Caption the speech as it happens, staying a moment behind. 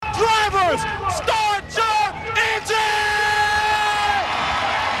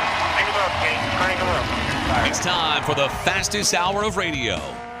It's time for the fastest hour of radio,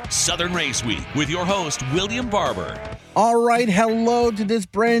 Southern Race Week, with your host, William Barber. All right, hello to this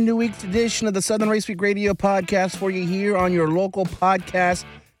brand new week's edition of the Southern Race Week Radio podcast for you here on your local podcast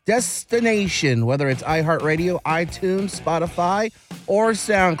destination, whether it's iHeartRadio, iTunes, Spotify, or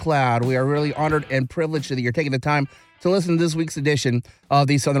SoundCloud. We are really honored and privileged that you're taking the time to listen to this week's edition of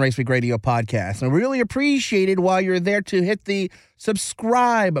the Southern Race Week Radio podcast. And really appreciate it while you're there to hit the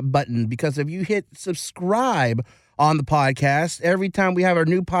subscribe button, because if you hit subscribe on the podcast, every time we have our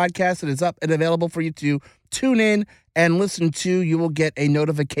new podcast that is up and available for you to tune in and listen to, you will get a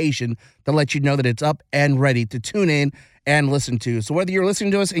notification to let you know that it's up and ready to tune in and listen to. So whether you're listening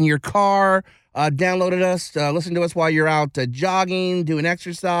to us in your car, downloaded us, listen to us while you're out jogging, doing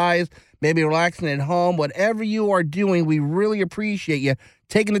exercise, maybe relaxing at home, whatever you are doing, we really appreciate you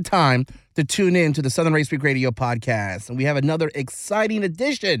taking the time to tune in to the Southern Race Week Radio podcast. And we have another exciting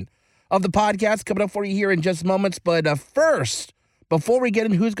edition of the podcast coming up for you here in just moments. But first, before we get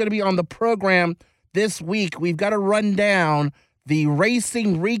in who's going to be on the program this week, we've got to run down the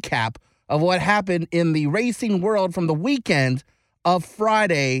racing recap of what happened in the racing world from the weekend of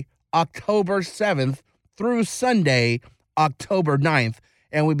Friday, October 7th through Sunday, October 9th.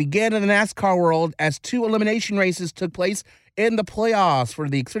 And we began in the NASCAR world as two elimination races took place in the playoffs for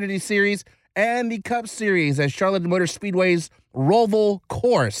the Xfinity Series and the Cup Series at Charlotte Motor Speedway's Roval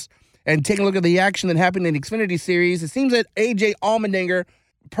course. And taking a look at the action that happened in the Xfinity Series, it seems that A.J. Allmendinger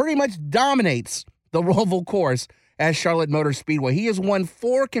pretty much dominates the Roval course at Charlotte Motor Speedway. He has won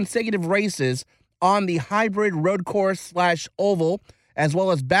 4 consecutive races on the hybrid road course / oval, as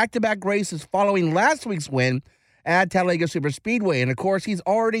well as back-to-back races following last week's win at Talladega Superspeedway. And, of course, he's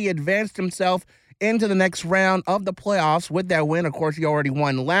already advanced himself into the next round of the playoffs with that win. Of course, he already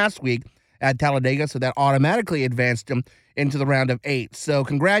won last week at Talladega, so that automatically advanced him into the round of 8. So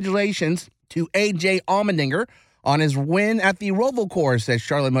congratulations to A.J. Allmendinger on his win at the Roval course at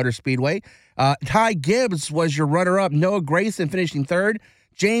Charlotte Motor Speedway. Ty Gibbs was your runner-up, Noah Gragson finishing 3rd,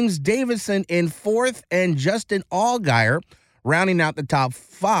 James Davison in 4th, and Justin Allgaier rounding out the top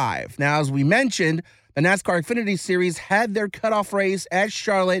 5. Now, as we mentioned, the NASCAR Xfinity Series had their cutoff race at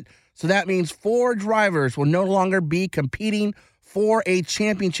Charlotte, so that means 4 drivers will no longer be competing for a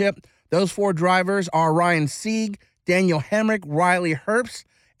championship. Those 4 drivers are Ryan Sieg, Daniel Hemrick, Riley Herbst,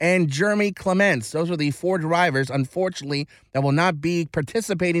 and Jeremy Clements. Those are the 4 drivers, unfortunately, that will not be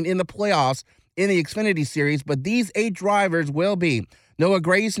participating in the playoffs in the Xfinity Series, but these 8 drivers will be. Noah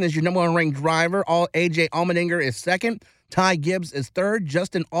Gragson is your number 1 ranked driver. A.J. Allmendinger is 2nd. Ty Gibbs is 3rd.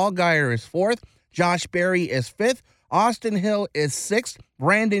 Justin Allgaier is 4th. Josh Berry is 5th. Austin Hill is 6th.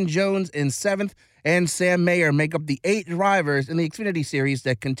 Brandon Jones in 7th. And Sam Mayer make up the 8 drivers in the Xfinity Series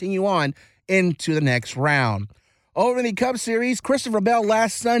that continue on into the next round. Over in the Cup Series, Christopher Bell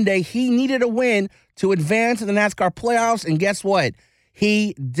last Sunday, he needed a win to advance in the NASCAR playoffs, and guess what?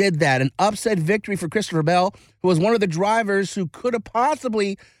 He did that. An upset victory for Christopher Bell, who was one of the drivers who could have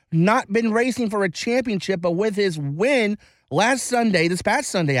possibly not been racing for a championship, but with his win last Sunday, this past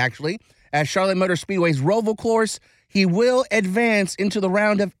Sunday actually, at Charlotte Motor Speedway's Roval course, he will advance into the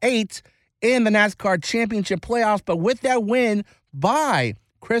round of 8 in the NASCAR championship playoffs. But with that win by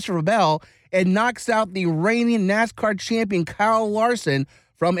Christopher Bell, it knocks out the reigning NASCAR champion Kyle Larson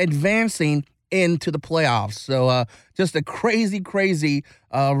from advancing into the playoffs. So just a crazy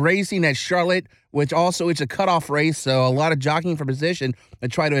racing at Charlotte, which also is a cutoff race, so a lot of jockeying for position to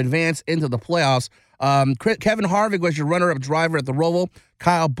try to advance into the playoffs. Kevin Harvick was your runner-up driver at the Roval.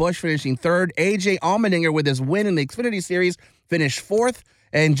 Kyle Busch finishing 3rd. A.J. Allmendinger with his win in the Xfinity Series finished 4th,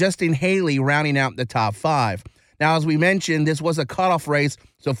 and Justin Haley rounding out the top 5. Now, as we mentioned, this was a cutoff race,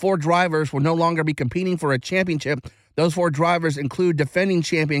 so 4 drivers will no longer be competing for a championship. Those 4 drivers include defending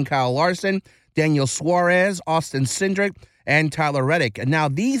champion Kyle Larson, Daniel Suarez, Austin Cindric, and Tyler Reddick. And now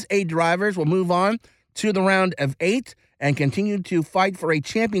these 8 drivers will move on to the round of 8 and continue to fight for a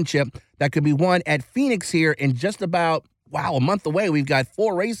championship that could be won at Phoenix here in just about, a month away. We've got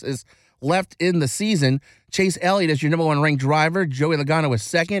 4 races left in the season. Chase Elliott is your number 1 ranked driver. Joey Logano is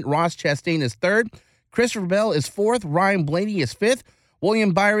 2nd. Ross Chastain is 3rd. Christopher Bell is 4th. Ryan Blaney is 5th.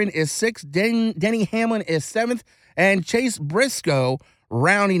 William Byron is 6th. Denny Hamlin is 7th. And Chase Briscoe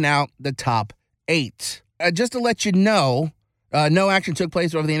rounding out the top 8. Just to let you know, no action took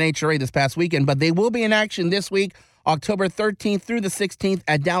place over the NHRA this past weekend, but they will be in action this week, October 13th through the 16th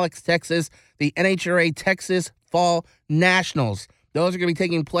at Dallas, Texas, the NHRA Texas Fall Nationals. Those are going to be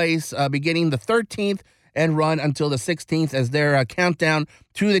taking place beginning the 13th and run until the 16th as their countdown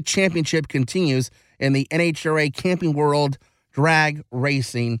to the championship continues in the NHRA Camping World Drag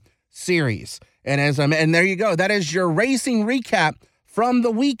Racing Series. And there you go. That is your racing recap from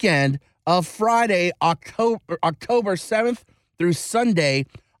the weekend of Friday, October 7th through Sunday,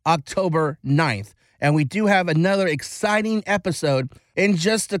 October 9th. And we do have another exciting episode. In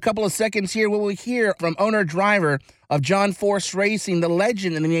just a couple of seconds here, we will hear from owner-driver of John Force Racing, the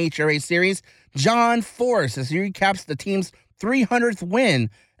legend in the NHRA Series, John Force, as he recaps the team's 300th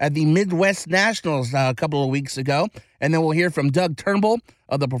win at the Midwest Nationals a couple of weeks ago. And then we'll hear from Doug Turnbull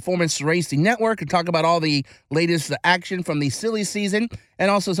of the Performance Racing Network and talk about all the latest action from the silly season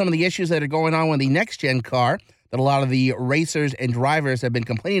and also some of the issues that are going on with the next-gen car that a lot of the racers and drivers have been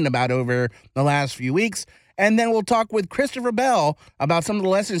complaining about over the last few weeks. And then we'll talk with Christopher Bell about some of the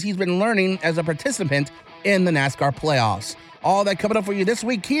lessons he's been learning as a participant in the NASCAR playoffs. All that coming up for you this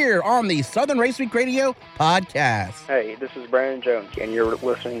week here on the Southern Race Week Radio podcast. Hey, this is Brandon Jones, and you're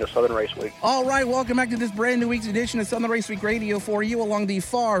listening to Southern Race Week. All right, welcome back to this brand new week's edition of Southern Race Week Radio for you along the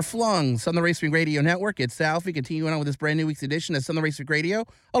far-flung Southern Race Week Radio Network. It's Alfie continuing on with this brand new week's edition of Southern Race Week Radio,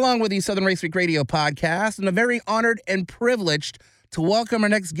 along with the Southern Race Week Radio podcast. And I'm very honored and privileged to welcome our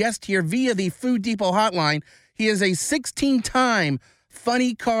next guest here via the Food Depot hotline. He is a 16-time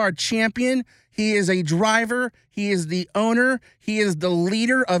Funny Car champion. He is a driver. He is the owner. He is the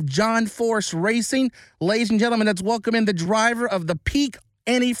leader of John Force Racing. Ladies and gentlemen, let's welcome in the driver of the Peak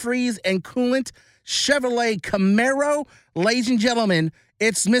Antifreeze and Coolant Chevrolet Camaro. Ladies and gentlemen,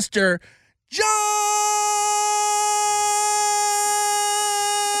 it's Mr. John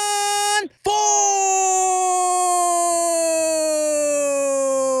Force.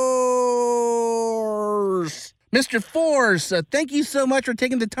 Mr. Force, thank you so much for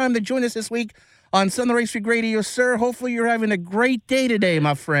taking the time to join us this week on Southern Race Week Radio, sir. Hopefully you're having a great day today,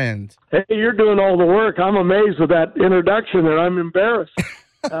 my friend. Hey, you're doing all the work. I'm amazed with that introduction, and I'm embarrassed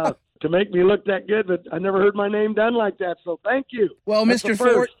to make me look that good, but I never heard my name done like that, so thank you. Well, Mr.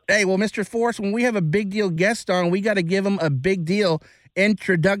 Force, Mr. Force, when we have a big deal guest on, we got to give him a big deal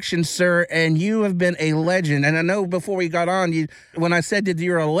introduction, sir, and you have been a legend. And I know before we got on, when I said that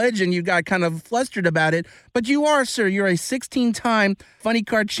you're a legend, you got kind of flustered about it, but you are, sir. You're a 16-time Funny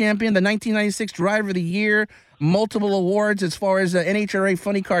Car champion, the 1996 Driver of the Year, multiple awards as far as the NHRA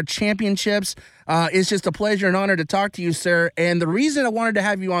Funny Car Championships. It's just a pleasure and honor to talk to you, sir. And the reason I wanted to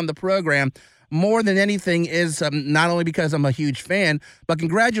have you on the program more than anything is not only because I'm a huge fan, but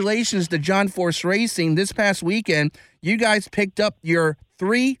congratulations to John Force Racing. This past weekend, you guys picked up your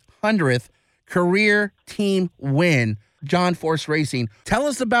 300th career team win, John Force Racing. Tell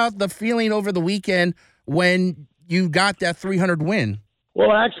us about the feeling over the weekend when you got that 300 win.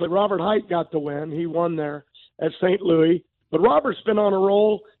 Well, actually, Robert Height got the win. He won there at St. Louis. But Robert's been on a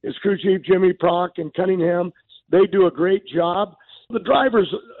roll. His crew chief, Jimmy Prock and Cunningham, they do a great job. The drivers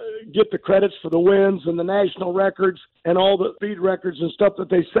get the credits for the wins and the national records and all the speed records and stuff that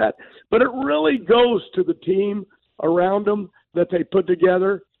they set. But it really goes to the team around them that they put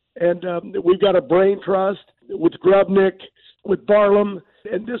together. And we've got a brain trust with Grubnick, with Barlam.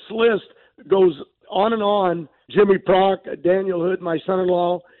 And this list goes on and on. Jimmy Prock, Daniel Hood, my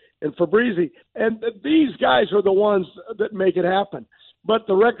son-in-law, and Fabrizi. And these guys are the ones that make it happen. But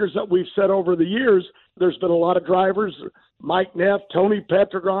the records that we've set over the years, there's been a lot of drivers. Mike Neff, Tony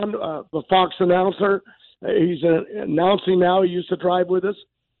Petragon, the Fox announcer. He's announcing now. He used to drive with us.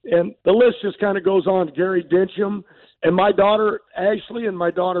 And the list just kind of goes on. Gary Dincham and my daughter Ashley and my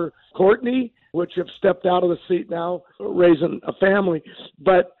daughter Courtney, which have stepped out of the seat now, raising a family.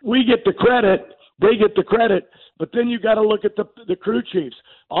 But we get the credit. They get the credit. But then you got to look at the crew chiefs.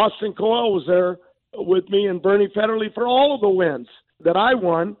 Austin Coyle was there with me and Bernie Federley for all of the wins that I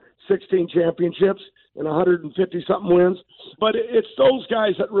won, 16 championships and 150-something wins. But it's those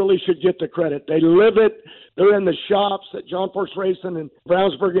guys that really should get the credit. They live it. They're in the shops at John Force Racing in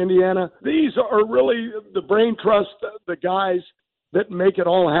Brownsburg, Indiana. These are really the brain trust, the guys that make it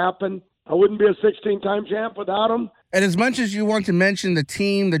all happen. I wouldn't be a 16-time champ without them. And as much as you want to mention the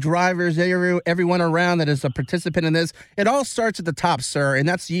team, the drivers, everyone around that is a participant in this, it all starts at the top, sir, and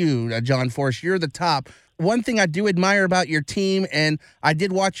that's you, John Force. You're the top. One thing I do admire about your team, and I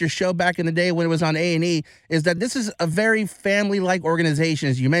did watch your show back in the day when it was on A&E, is that this is a very family-like organization.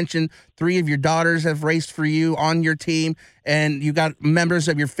 As you mentioned, 3 of your daughters have raced for you on your team, and you got members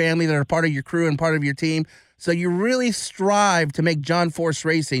of your family that are part of your crew and part of your team. So you really strive to make John Force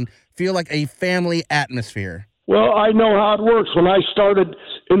Racing feel like a family atmosphere. Well, I know how it works. When I started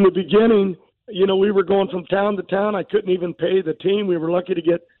in the beginning, we were going from town to town. I couldn't even pay the team. We were lucky to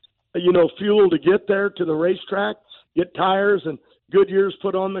get, fuel to get there to the racetrack, get tires and Goodyears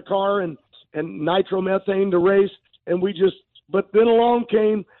put on the car and nitromethane to race. But then along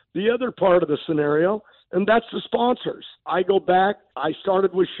came the other part of the scenario, and that's the sponsors. I go back. I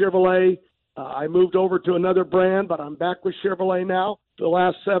started with Chevrolet. I moved over to another brand, but I'm back with Chevrolet now. the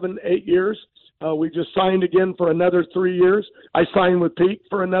last 7-8 years. We just signed again for another 3 years. I signed with Pete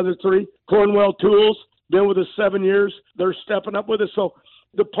for another 3. Cornwell Tools, been with us 7 years. They're stepping up with us. So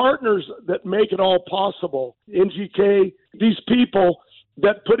the partners that make it all possible, NGK, these people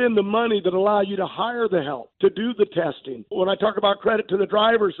that put in the money that allow you to hire the help, to do the testing. When I talk about credit to the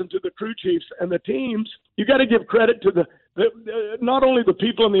drivers and to the crew chiefs and the teams, you got to give credit to not only the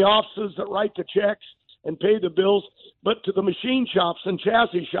people in the offices that write the checks and pay the bills, but to the machine shops and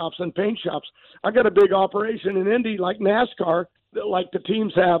chassis shops and paint shops. I got a big operation in Indy like NASCAR, like the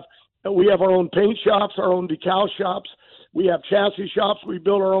teams have. We have our own paint shops, our own decal shops. We have chassis shops. We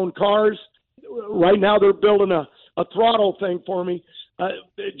build our own cars. Right now they're building a throttle thing for me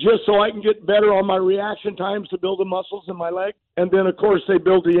just so I can get better on my reaction times to build the muscles in my leg. And then, of course, they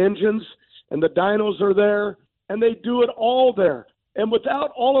build the engines, and the dynos are there, and they do it all there. And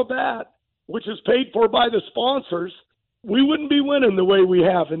without all of that, which is paid for by the sponsors, we wouldn't be winning the way we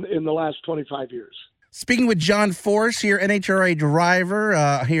have in the last 25 years. Speaking with John Force here, NHRA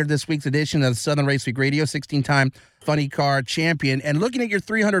driver, here this week's edition of Southern Race Week Radio, 16-time Funny Car champion. And looking at your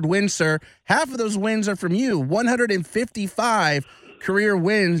 300 wins, sir, half of those wins are from you, 155 career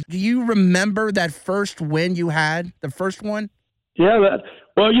wins. Do you remember that first win you had, the first one? Yeah,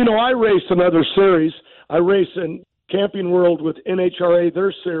 well, I raced another series. I raced in Camping World with NHRA,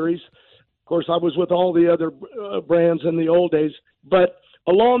 their series. Of course, I was with all the other brands in the old days. But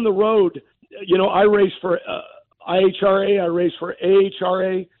along the road, I raced for IHRA, I raced for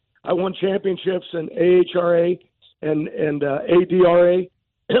AHRA. I won championships in AHRA and ADRA.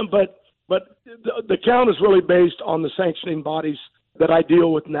 but the count is really based on the sanctioning bodies that I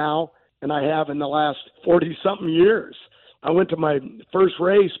deal with now, and I have in the last 40-something years. I went to my first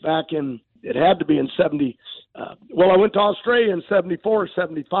race back in, it had to be in 70. I went to Australia in 74,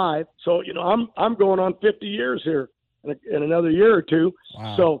 75. So, I'm going on 50 years here in another year or two.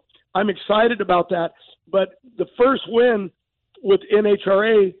 Wow. So I'm excited about that. But the first win with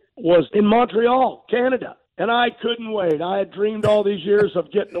NHRA was in Montreal, Canada. And I couldn't wait. I had dreamed all these years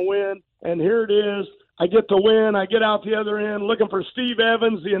of getting a win, and here it is. I get the win. I get out the other end looking for Steve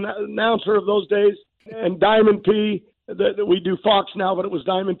Evans, the announcer of those days, and Diamond P. We do Fox now, but it was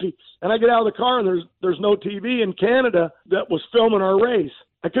Diamond P. And I get out of the car, and there's no TV in Canada that was filming our race.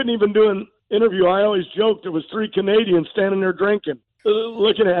 I couldn't even do an interview. I always joked there was 3 Canadians standing there drinking,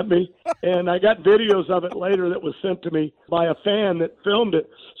 looking at me. And I got videos of it later that was sent to me by a fan that filmed it.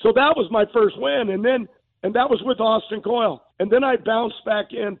 So that was my first win. And that was with Austin Coyle. And then I bounced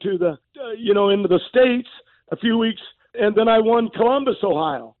back into into the States a few weeks, and then I won Columbus,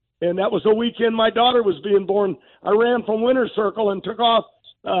 Ohio. And that was a weekend my daughter was being born. I ran from Winter Circle and took off.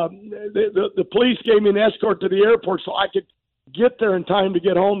 The police gave me an escort to the airport so I could get there in time to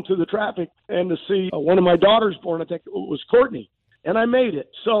get home through the traffic and to see one of my daughters born. I think it was Courtney. And I made it.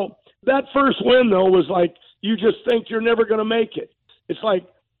 So that first win, though, was like you just think you're never going to make it. It's like,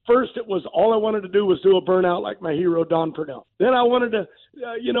 first, it was all I wanted to do was do a burnout like my hero, Don Purnell. Then I wanted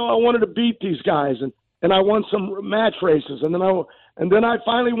to beat these guys, and I won some match races, and then I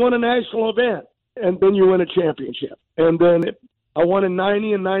finally won a national event, and then you win a championship. And then I won in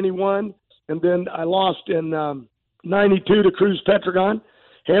 90 and 91, and then I lost in 92 to Cruz Petragon,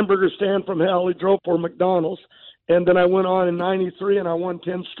 hamburger stand from hell. He drove for McDonald's, and then I went on in 93, and I won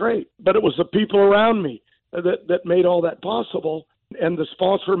 10 straight. But it was the people around me that made all that possible, and the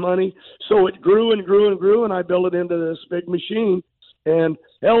sponsor money. So it grew and grew and grew, and I built it into this big machine. And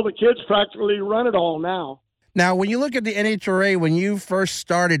hell, the kids practically run it all now. Now, when you look at the NHRA, when you first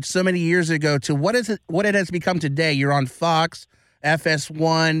started so many years ago to what it has become today, you're on Fox,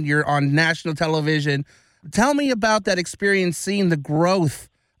 FS1, you're on national television. Tell me about that experience, seeing the growth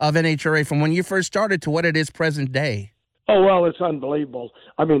of NHRA from when you first started to what it is present day. Oh, well, it's unbelievable.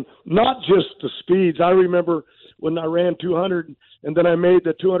 I mean, not just the speeds. I remember when I ran 200, and then I made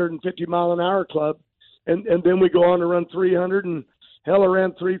the 250-mile-an-hour club, and then we go on to run 300, and hell, I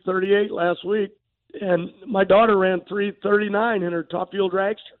ran 338 last week, and my daughter ran 339 in her Top Fuel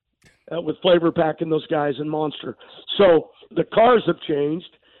dragster with Flavor Pack and those guys in Monster. So the cars have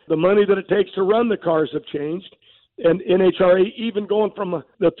changed. The money that it takes to run the cars have changed. And NHRA, even going from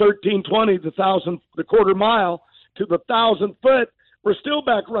the 1320, the quarter mile, to the 1,000 foot, we're still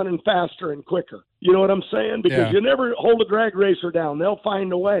back running faster and quicker. You know what I'm saying? Because you never hold a drag racer down. They'll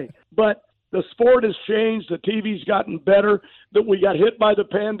find a way. But the sport has changed. The TV's gotten better. That we got hit by the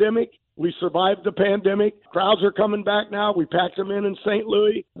pandemic. We survived the pandemic. Crowds are coming back now. We packed them in St.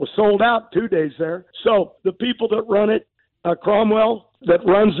 Louis. Was sold out 2 days there. So the people that run it, Cromwell that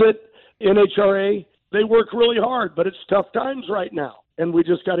runs it, NHRA, they work really hard, but it's tough times right now. and we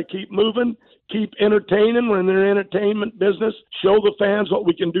just got to keep moving, keep entertaining. We're in the entertainment business. Show the fans what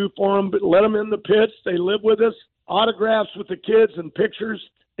we can do for them, but let them in the pits. They live with us. Autographs with the kids and pictures,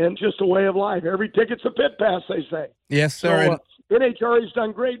 and just a way of life. Every ticket's a pit pass, they say. Yes, sir. So NHRA's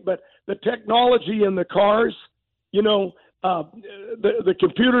done great, but the technology in the cars, the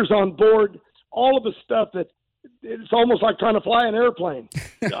computers on board, all of the stuff that it's almost like trying to fly an airplane.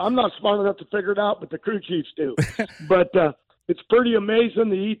 I'm not smart enough to figure it out, but the crew chiefs do. But it's pretty amazing,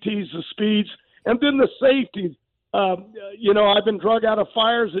 the ETs, the speeds, and then the safety. I've been drug out of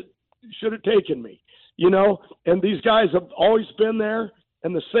fires that should have taken me, and these guys have always been there.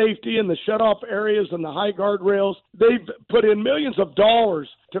 And the safety and the shut-off areas and the high guardrails, they've put in millions of dollars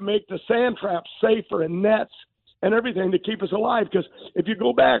to make the sand traps safer and nets and everything to keep us alive. Because if you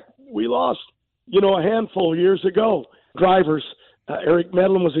go back, we lost, a handful years ago. Drivers, Eric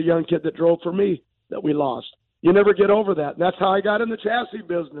Medlin was a young kid that drove for me that we lost. You never get over that. And that's how I got in the chassis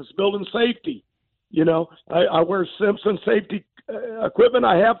business, building safety. I wear Simpson safety equipment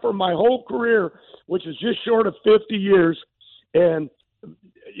I have for my whole career, which is just short of 50 years. And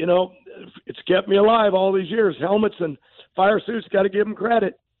it's kept me alive all these years. Helmets and fire suits, got to give them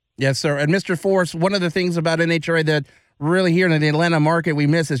credit. Yes, sir. And Mr. Force, one of the things about NHRA that really here in the Atlanta market we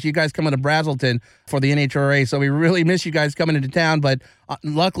miss is you guys coming to Brazelton for the NHRA. So we really miss you guys coming into town. But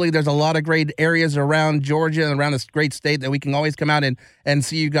luckily, there's a lot of great areas around Georgia and around this great state that we can always come out and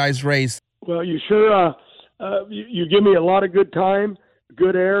see you guys race. Well, you sure you give me a lot of good time,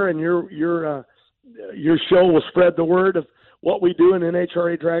 good air, and your show will spread the word of what we do in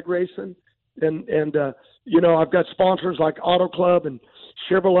NHRA drag racing. And I've got sponsors like Auto Club and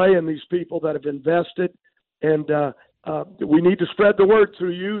Chevrolet and these people that have invested. And we need to spread the word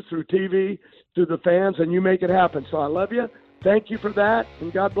through you, through TV, through the fans, and you make it happen. So I love you. Thank you for that,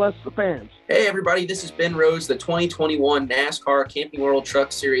 and God bless the fans. Hey, everybody, this is Ben Rose, the 2021 NASCAR Camping World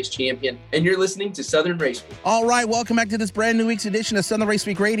Truck Series champion, and you're listening to Southern Race Week. All right, welcome back to this brand new week's edition of Southern Race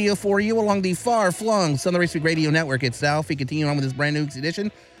Week Radio for you along the far-flung Southern Race Week Radio Network itself. We continue on with this brand new week's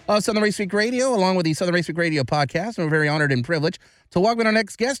edition of Southern Race Week Radio, along with the Southern Race Week Radio podcast. And we're very honored and privileged to welcome our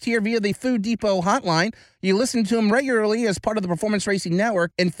next guest here via the Food Depot hotline. You listen to him regularly as part of the Performance Racing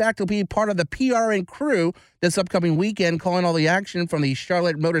Network. In fact, he'll be part of the PRN crew this upcoming weekend, calling all the action from the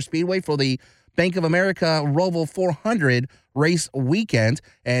Charlotte Motor Speedway for the Bank of America Roval 400 race weekend.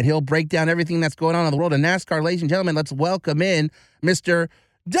 And he'll break down everything that's going on in the world of NASCAR. Ladies and gentlemen, let's welcome in Mr.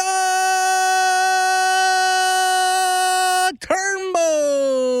 Doug Turnbull.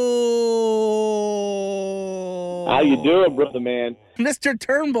 How you doing, brother man? Mr.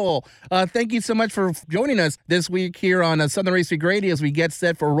 Turnbull, thank you so much for joining us this week here on Southern Race Week Radio as we get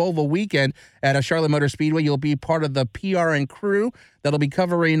set for Roval weekend at Charlotte Motor Speedway. You'll be part of the PRN crew that'll be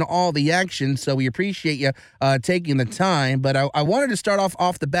covering all the action, so we appreciate you taking the time. But I wanted to start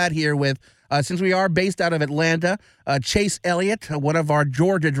off the bat here with, since we are based out of Atlanta, Chase Elliott, one of our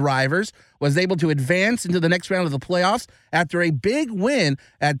Georgia drivers, was able to advance into the next round of the playoffs after a big win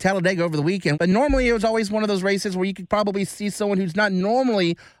at Talladega over the weekend. But normally it was always one of those races where you could probably see someone who's not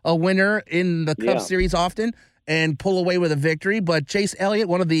normally a winner in the Cup Series often and pull away with a victory. But Chase Elliott,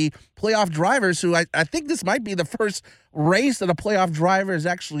 one of the playoff drivers who I think this might be the first race that a playoff driver has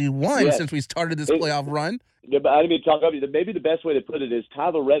actually won since we started this playoff run. I didn't mean to talk over you. Maybe the best way to put it is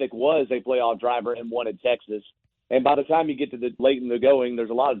Tyler Reddick was a playoff driver and won in Texas. And by the time you get to the late in the going, there's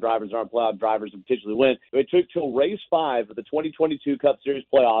a lot of drivers that aren't playoff drivers that potentially win. It took till race 5 of the 2022 Cup Series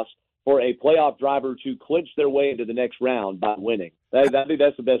playoffs for a playoff driver to clinch their way into the next round by winning. I think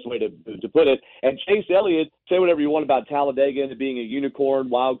that's the best way to put it. And Chase Elliott, say whatever you want about Talladega and it being a unicorn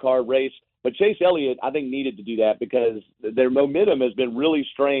wild card race, but Chase Elliott, I think, needed to do that because their momentum has been really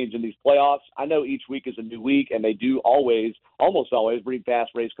strange in these playoffs. I know each week is a new week, and they do almost always, bring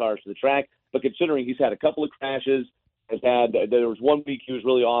fast race cars to the track. But considering he's had a couple of crashes, there was 1 week he was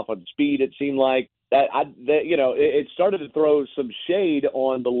really off on speed, it seemed like. It started to throw some shade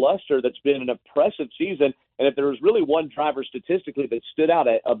on the luster that's been an impressive season. And if there was really one driver statistically that stood out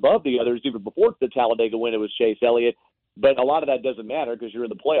above the others, even before the Talladega win, it was Chase Elliott. But a lot of that doesn't matter because you're in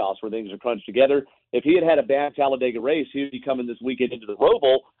the playoffs where things are crunched together. If he had a bad Talladega race, he would be coming this weekend into the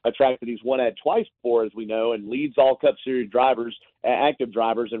Roval, a track that he's won at twice before, as we know, and leads all Cup Series drivers, active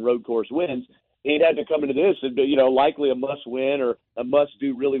drivers, and road course wins. He'd had to come into this and, likely a must-win or a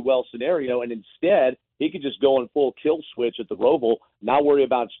must-do really well scenario, and instead he could just go on full kill switch at the Roval, not worry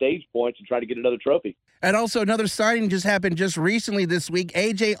about stage points, and try to get another trophy. And also another signing just happened just recently this week.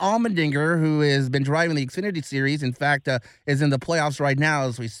 A.J. Allmendinger, who has been driving the Xfinity Series, in fact, is in the playoffs right now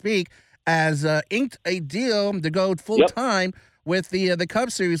as we speak, has inked a deal to go full-time with the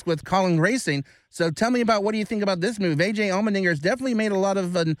Cup Series with Colin Racing. So tell me about what do you think about this move? A.J. Allmendinger has definitely made a lot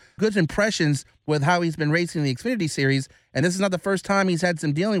of good impressions with how he's been racing the Xfinity Series, and this is not the first time he's had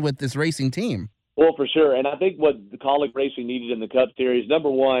some dealing with this racing team. Well, for sure. And I think what the Colin Racing needed in the Cup Series, number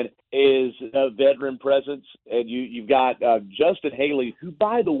one, is a veteran presence. And you've got Justin Haley, who,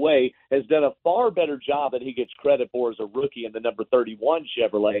 by the way, has done a far better job than he gets credit for as a rookie in the number 31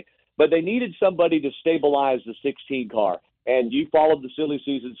 Chevrolet. But they needed somebody to stabilize the 16 car. And you followed the silly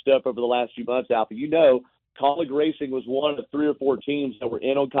season stuff over the last few months, Alpha. You know, Colin Racing was one of 3 or 4 teams that were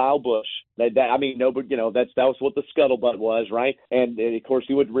in on Kyle Busch. That was what the scuttlebutt was, right? And of course,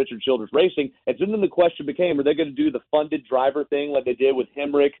 he went to Richard Childress Racing. And so then the question became, are they going to do the funded driver thing like they did with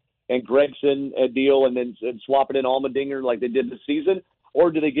Hemrick and Gregson deal and swapping in Allmendinger like they did this season?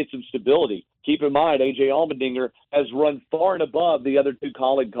 Or do they get some stability? Keep in mind, A.J. Allmendinger has run far and above the other 2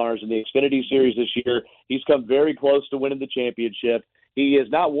 Colin cars in the Xfinity Series this year. He's come very close to winning the championship. He has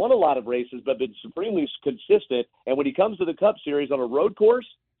not won a lot of races, but been supremely consistent. And when he comes to the Cup Series on a road course,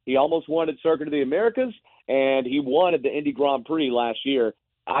 he almost won at Circuit of the Americas, and he won at the Indy Grand Prix last year.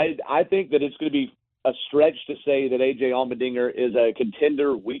 I think that it's going to be a stretch to say that A.J. Allmendinger is a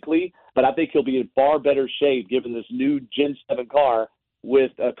contender weekly, but I think he'll be in far better shape given this new Gen 7 car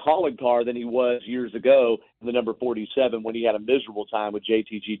with a Colin car than he was years ago in the number 47 when he had a miserable time with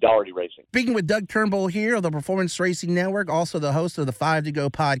JTG Daugherty Racing. Speaking with Doug Turnbull here of the Performance Racing Network, also the host of the 5 to Go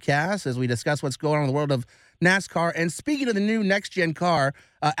podcast, as we discuss what's going on in the world of NASCAR. And speaking of the new next-gen car,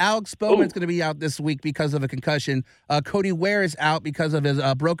 Alex Bowman's going to be out this week because of a concussion. Cody Ware is out because of his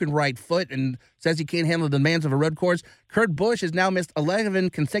broken right foot and says he can't handle the demands of a road course. Kurt Busch has now missed 11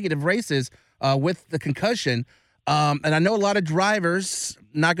 consecutive races with the concussion. And I know a lot of drivers,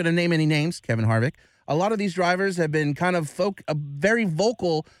 not going to name any names, Kevin Harvick, a lot of these drivers have been kind of very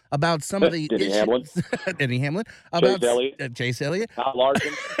vocal about some of the issues. Denny Hamlin. Chase Elliott. Kyle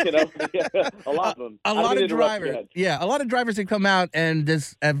Larson. A lot of them. A lot of drivers have come out and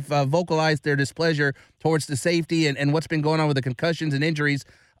have vocalized their displeasure towards the safety and what's been going on with the concussions and injuries.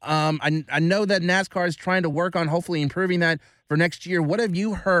 I know that NASCAR is trying to work on hopefully improving that for next year. What have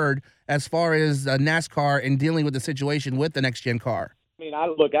you heard as far as NASCAR in dealing with the situation with the next-gen car? I mean, I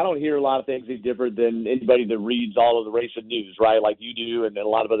don't hear a lot of things any different than anybody that reads all of the racing news, right, like you do and a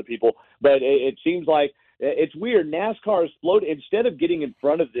lot of other people. But it seems like it's weird. NASCAR is floating, instead of getting in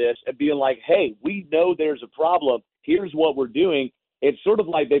front of this and being like, hey, we know there's a problem. Here's what we're doing. It's sort of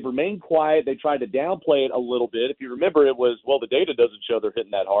like they've remained quiet. They tried to downplay it a little bit. If you remember, it was, well, the data doesn't show they're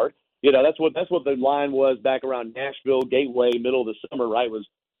hitting that hard. That's what the line was back around Nashville, Gateway, middle of the summer, right, was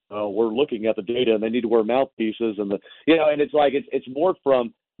we're looking at the data and they need to wear mouthpieces. And and it's like it's more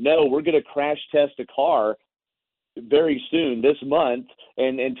from, no, we're going to crash test a car very soon this month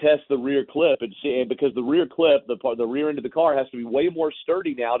and test the rear clip and see, because the rear clip, the rear end of the car has to be way more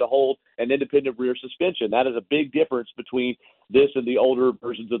sturdy now to hold an independent rear suspension. That is a big difference between this and the older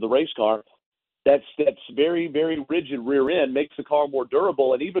versions of the race car. That's very, very rigid rear end, makes the car more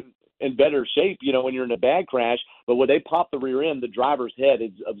durable and even in better shape, when you're in a bad crash. But when they pop the rear end, the driver's head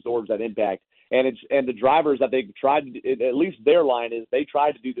absorbs that impact. And the drivers, I think, tried, at least their line is, they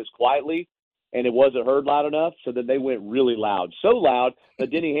tried to do this quietly, and it wasn't heard loud enough, so then they went really loud. So loud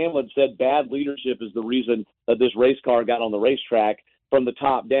that Denny Hamlin said bad leadership is the reason that this race car got on the racetrack from the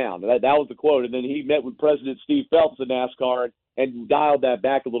top down. That was the quote. And then he met with President Steve Phelps of NASCAR and dialed that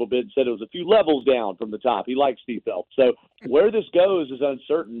back a little bit and said it was a few levels down from the top. He likes Steve Phelps. So where this goes is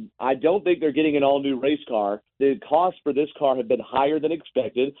uncertain. I don't think they're getting an all-new race car. The costs for this car have been higher than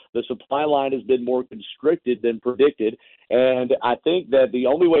expected. The supply line has been more constricted than predicted. And I think that the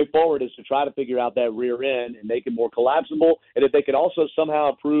only way forward is to try to figure out that rear end and make it more collapsible. And if they could also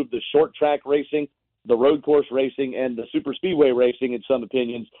somehow improve the short track racing, the road course racing, and the super speedway racing, in some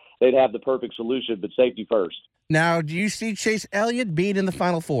opinions, they'd have the perfect solution, but safety first. Now, do you see Chase Elliott being in the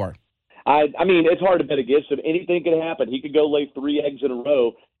Final Four? I mean, it's hard to bet against him. Anything could happen. He could go lay 3 eggs in a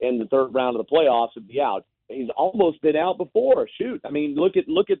row in the third round of the playoffs and be out. He's almost been out before. Shoot. I mean, look at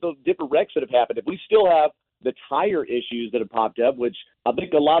the different wrecks that have happened. If we still have the tire issues that have popped up, which I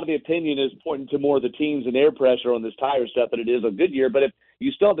think a lot of the opinion is pointing to more of the teams and air pressure on this tire stuff than it is a Goodyear. But if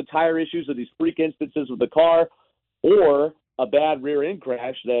you still have the tire issues of these freak instances with the car or a bad rear end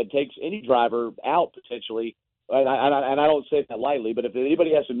crash that takes any driver out potentially, and I don't say that lightly, but if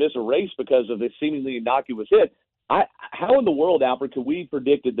anybody has to miss a race because of a seemingly innocuous hit, how in the world, Alfred, could we have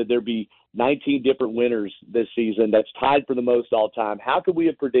predicted that there'd be 19 different winners this season? That's tied for the most all time. How could we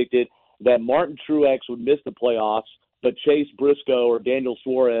have predicted that Martin Truex would miss the playoffs but Chase Briscoe or Daniel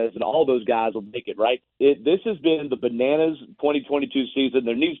Suarez and all those guys will make it, right? This has been the bananas 2022 season.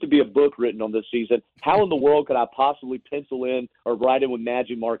 There needs to be a book written on this season. How in the world could I possibly pencil in or write in with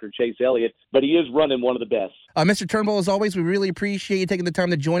magic marker Chase Elliott? But he is running one of the best. Mr. Turnbull, as always, we really appreciate you taking the time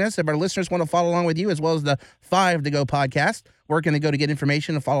to join us. If our listeners want to follow along with you, as well as the 5 to Go podcast, where can they go to get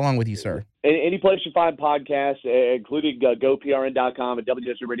information and follow along with you, sir? Any place you find podcasts, including GoPRN.com and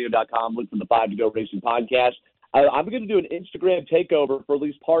WSRadio.com, look for the 5 to Go Racing podcast. I'm going to do an Instagram takeover for at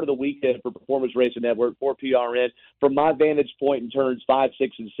least part of the weekend for Performance Racing Network, for PRN, from my vantage point in turns 5,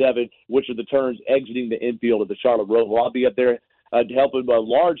 6, and 7, which are the turns exiting the infield of the Charlotte Roval. I'll be up there helping a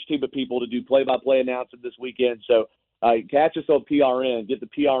large team of people to do play-by-play announcing this weekend. So catch us on PRN. Get the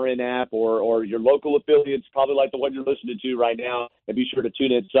PRN app or your local affiliates, probably like the one you're listening to right now, and be sure to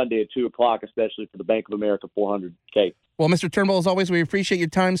tune in Sunday at 2 o'clock, especially for the Bank of America 400K. Well, Mr. Turnbull, as always, we appreciate your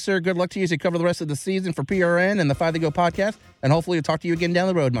time, sir. Good luck to you as you cover the rest of the season for PRN and the 5 to Go podcast, and hopefully we'll talk to you again down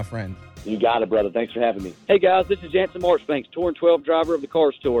the road, my friend. You got it, brother. Thanks for having me. Hey, guys, this is Jansen Marchbanks, Tour and 12 driver of the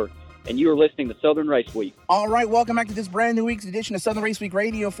Cars Tour, and you are listening to Southern Race Week. All right, welcome back to this brand new week's edition of Southern Race Week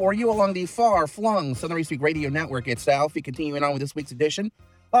Radio for you along the far-flung Southern Race Week Radio Network itself. We continuing on with this week's edition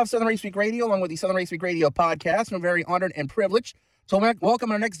of Southern Race Week Radio, along with the Southern Race Week Radio podcast. And I'm very honored and privileged to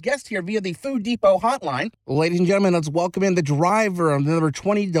welcome our next guest here via the Food Depot hotline. Ladies and gentlemen, let's welcome in the driver of the number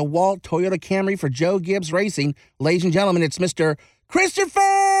 20 DeWalt Toyota Camry for Joe Gibbs Racing. Ladies and gentlemen, it's Mr. Christopher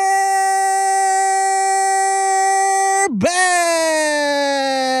Bell.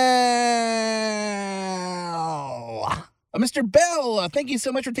 Mr. Bell, thank you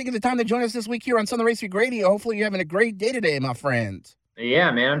so much for taking the time to join us this week here on Southern Race Week Radio. Hopefully you're having a great day today, my friend.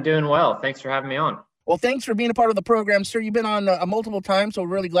 Yeah, man, I'm doing well. Thanks for having me on. Well, thanks for being a part of the program, sir. You've been on multiple times, so we're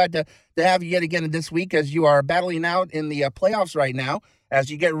really glad to have you yet again this week as you are battling out in the playoffs right now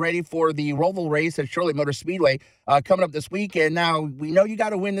as you get ready for the Roval race at Charlotte Motor Speedway coming up this weekend. Now, we know you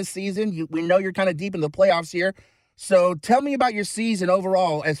got to win this season. We know you're kind of deep in the playoffs here. So tell me about your season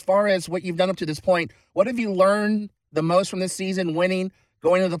overall as far as what you've done up to this point. What have you learned the most from this season, winning,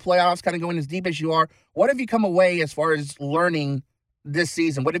 going into the playoffs, kind of going as deep as you are? What have you come away as far as learning this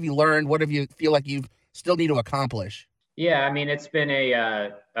season? What have you learned? What have you feel like you still need to accomplish? Yeah, I mean, it's been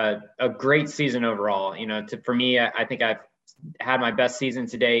a great season overall. You know, for me, I think I've had my best season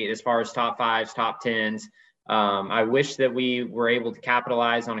to date as far as top 5s, top 10s. I wish that we were able to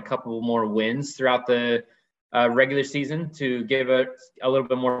capitalize on a couple more wins throughout the regular season to give a little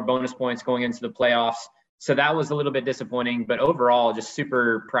bit more bonus points going into the playoffs. So that was a little bit disappointing, but overall, just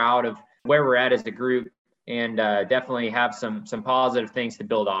super proud of where we're at as a group, and definitely have some positive things to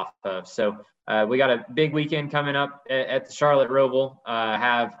build off of. So we got a big weekend coming up at the Charlotte Roval.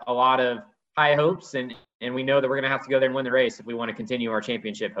 Have a lot of high hopes, and we know that we're going to have to go there and win the race if we want to continue our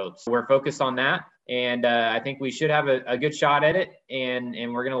championship hopes. We're focused on that, and I think we should have a good shot at it,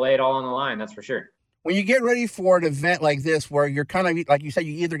 and we're going to lay it all on the line, that's for sure. When you get ready for an event like this where you're kind of, like you said,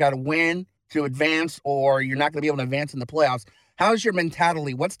 you either got to win to advance or you're not going to be able to advance in the playoffs, how's your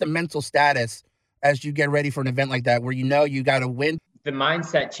mentality? What's the mental status as you get ready for an event like that where you know you got to win? The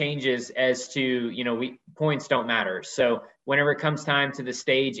mindset changes as to, points don't matter. So whenever it comes time to the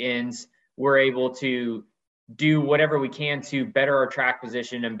stage ends, we're able to do whatever we can to better our track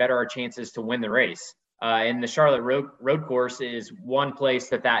position and better our chances to win the race. And the Charlotte road course is one place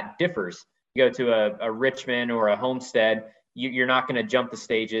that differs. You go to a Richmond or a Homestead, you're not going to jump the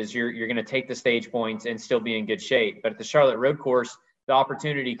stages. You're going to take the stage points and still be in good shape. But at the Charlotte road course, the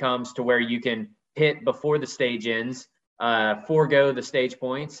opportunity comes to where you can hit before the stage ends, forego the stage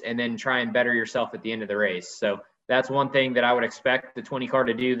points, and then try and better yourself at the end of the race. So that's one thing that I would expect the 20 car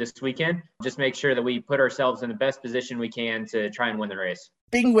to do this weekend. Just make sure that we put ourselves in the best position we can to try and win the race.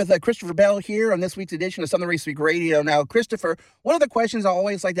 Speaking with Christopher Bell here on this week's edition of Southern Race Week Radio. Now, Christopher, one of the questions I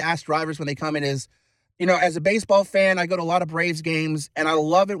always like to ask drivers when they come in is, as a baseball fan, I go to a lot of Braves games, and I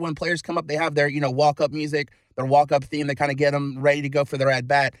love it when players come up, they have their, walk-up music, their walk-up theme that kind of get them ready to go for their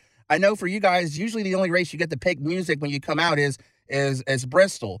at-bat. I know for you guys, usually the only race you get to pick music when you come out is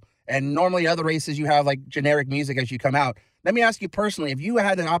Bristol. And normally other races you have like generic music as you come out. Let me ask you personally, if you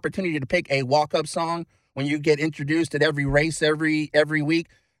had an opportunity to pick a walk-up song when you get introduced at every race every week,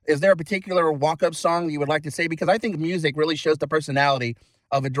 is there a particular walk-up song you would like to say? Because I think music really shows the personality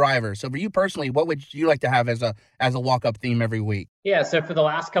of a driver. So for you personally, what would you like to have as a walk-up theme every week? Yeah, so for the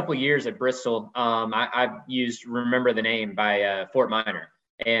last couple of years at Bristol, I've used Remember the Name by Fort Minor.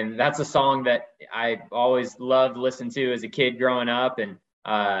 And that's a song that I always loved listening to as a kid growing up. And,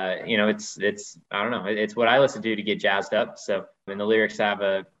 it's I don't know, it's what I listen to get jazzed up. So, and the lyrics have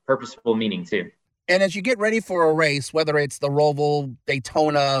a purposeful meaning too. And as you get ready for a race, whether it's the Roval,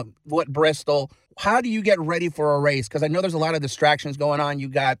 Daytona, Bristol, how do you get ready for a race? Because I know there's a lot of distractions going on. You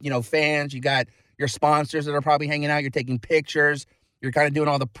got, fans, you got your sponsors that are probably hanging out. You're taking pictures. You're kind of doing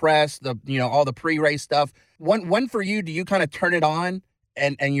all the press, all the pre-race stuff. When for you, do you kind of turn it on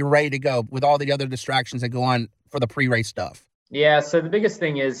and you're ready to go with all the other distractions that go on for the pre-race stuff? Yeah. So the biggest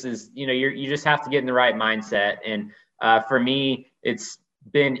thing is you just have to get in the right mindset. And for me, it's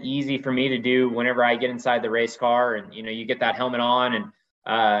been easy for me to do whenever I get inside the race car and, you get that helmet on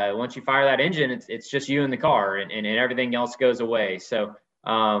and once you fire that engine, it's just you in the car and everything else goes away. So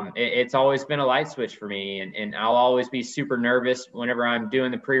it's always been a light switch for me and I'll always be super nervous whenever I'm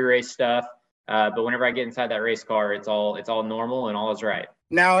doing the pre-race stuff. But whenever I get inside that race car, it's all normal and all is right.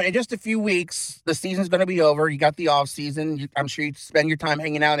 Now, in just a few weeks, the season's going to be over. You got the off season. I'm sure you spend your time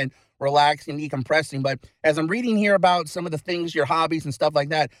hanging out and relaxing, decompressing. But as I'm reading here about some of the things, your hobbies and stuff like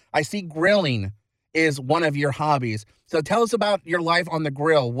that, I see grilling is one of your hobbies. So tell us about your life on the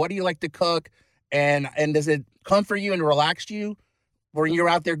grill. What do you like to cook? And does it comfort you and relax you when you're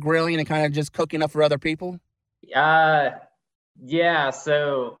out there grilling and kind of just cooking up for other people? Yeah.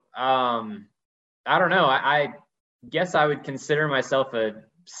 So I don't know. I guess I would consider myself a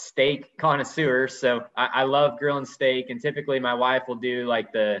steak connoisseur. So I love grilling steak. And typically my wife will do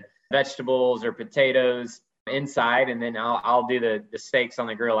like the vegetables or potatoes inside, and then I'll do the steaks on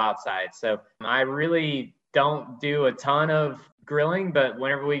the grill outside. So I really don't do a ton of grilling, but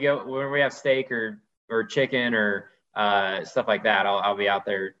whenever we have steak or chicken or stuff like that, I'll be out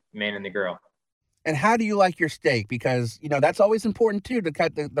there manning the grill. And how do you like your steak? Because, that's always important too, to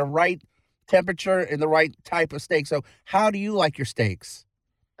cut the right temperature and the right type of steak. So how do you like your steaks?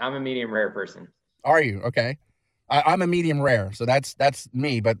 I'm a medium rare person. Are you? Okay. I'm a medium rare. So that's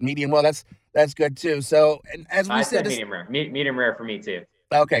me, but medium, well, that's good too. So, and as we said, medium rare. Medium rare for me too.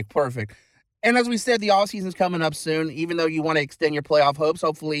 Okay, perfect. And as we said, the off season's coming up soon, even though you want to extend your playoff hopes.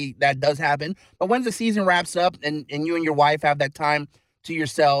 Hopefully that does happen. But when the season wraps up and you and your wife have that time to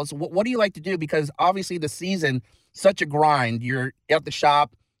yourselves, what do you like to do? Because obviously the season, such a grind. You're at the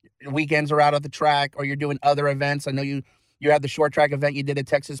shop, weekends are out at the track, or you're doing other events. I know you had the short track event you did at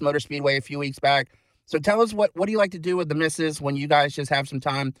Texas Motor Speedway a few weeks back. So tell us, what do you like to do with the missus when you guys just have some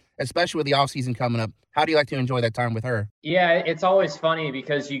time, especially with the off season coming up? How do you like to enjoy that time with her? Yeah, it's always funny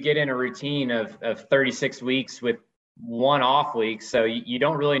because you get in a routine of 36 weeks with one off week. So you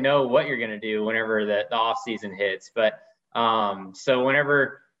don't really know what you're going to do whenever the off season hits. But so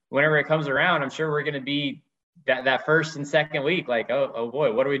whenever it comes around, I'm sure we're going to be that first and second week, like, oh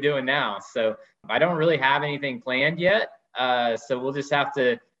boy, what are we doing now? So I don't really have anything planned yet. So we'll just have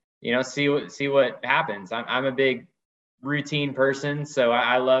to, see what happens. I'm a big routine person, so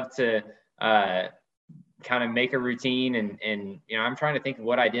I love to kind of make a routine and I'm trying to think of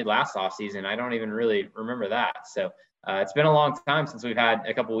what I did last off season. I don't even really remember that. So it's been a long time since we've had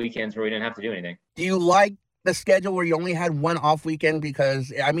a couple weekends where we didn't have to do anything. Do you like the schedule where you only had one off weekend?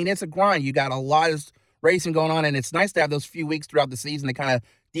 Because it's a grind. You got a lot of racing going on, and it's nice to have those few weeks throughout the season to kind of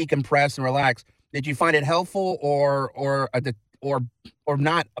decompress and relax. Did you find it helpful or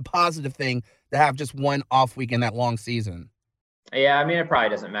not a positive thing to have just one off week in that long season? Yeah, it probably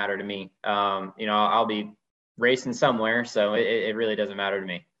doesn't matter to me. I'll be racing somewhere, so it really doesn't matter to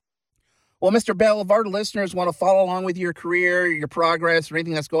me. Well, Mr. Bell, if our listeners want to follow along with your career, your progress, or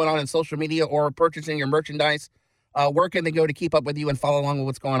anything that's going on in social media or purchasing your merchandise, where can they go to keep up with you and follow along with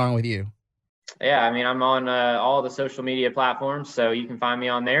what's going on with you? Yeah, I'm on all the social media platforms, so you can find me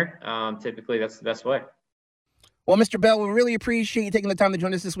on there. Typically, that's the best way. Well, Mr. Bell, we really appreciate you taking the time to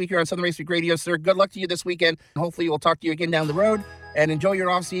join us this week here on Southern Race Week Radio, sir. Good luck to you this weekend. Hopefully, we'll talk to you again down the road, and enjoy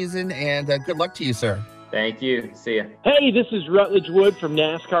your off season, and good luck to you, sir. Thank you. See ya. Hey, this is Rutledge Wood from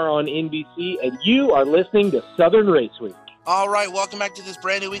NASCAR on NBC, and you are listening to Southern Race Week. All right, welcome back to this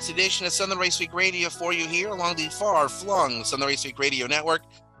brand new week's edition of Southern Race Week Radio for you here along the far-flung Southern Race Week Radio Network.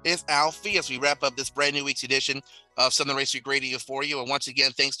 It's Alfie as we wrap up this brand new week's edition of Southern Race Week Radio for you. And once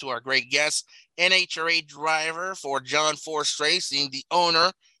again, thanks to our great guests, NHRA driver for John Force Racing, the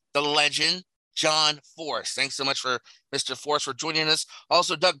owner, the legend, John Force. Thanks so much for Mr. Force for joining us.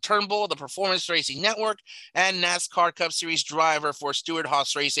 Also, Doug Turnbull, the Performance Racing Network, and NASCAR Cup Series driver for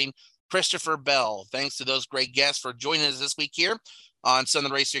Stewart-Haas Racing, Christopher Bell. Thanks to those great guests for joining us this week here on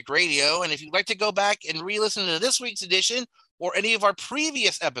Southern Race Week Radio. And if you'd like to go back and re-listen to this week's edition or any of our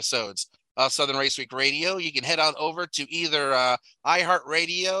previous episodes of Southern Race Week Radio, you can head on over to either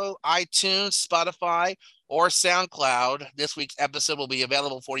iHeartRadio, iTunes, Spotify, or SoundCloud. This week's episode will be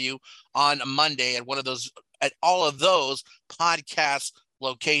available for you on Monday at all of those podcast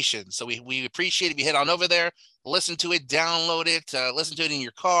location. So we appreciate if you head on over there, listen to it, download it, listen to it in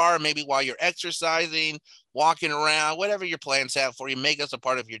your car, maybe while you're exercising, walking around, whatever your plans have for you. Make us a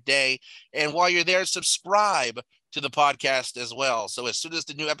part of your day. And while you're there, subscribe to the podcast as well. So as soon as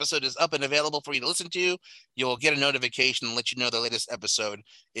the new episode is up and available for you to listen to, you'll get a notification and let you know the latest episode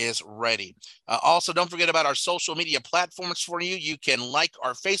is ready. Also, don't forget about our social media platforms for you. You can like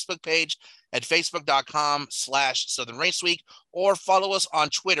our Facebook page at facebook.com/Southern Race Week, or follow us on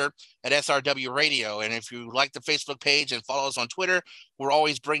Twitter at SRW Radio. And if you like the Facebook page and follow us on Twitter, we're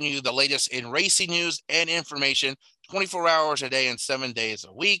always bringing you the latest in racing news and information 24 hours a day and 7 days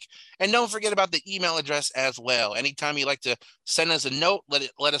a week. And don't forget about the email address as well. Anytime you like to send us a note,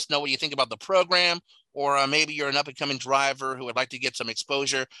 let us know what you think about the program, or maybe you're an up-and-coming driver who would like to get some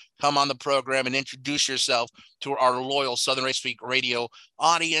exposure, come on the program and introduce yourself to our loyal Southern Race Week Radio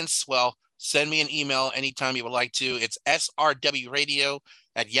audience. Well, send me an email anytime you would like to. It's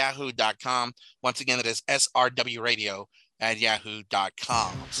srwradio@yahoo.com. Once again, that is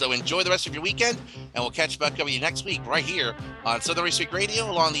srwradio@yahoo.com. So enjoy the rest of your weekend, and we'll catch back up with you next week right here on Southern Race Week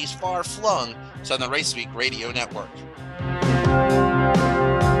Radio along these far-flung Southern Race Week Radio Network.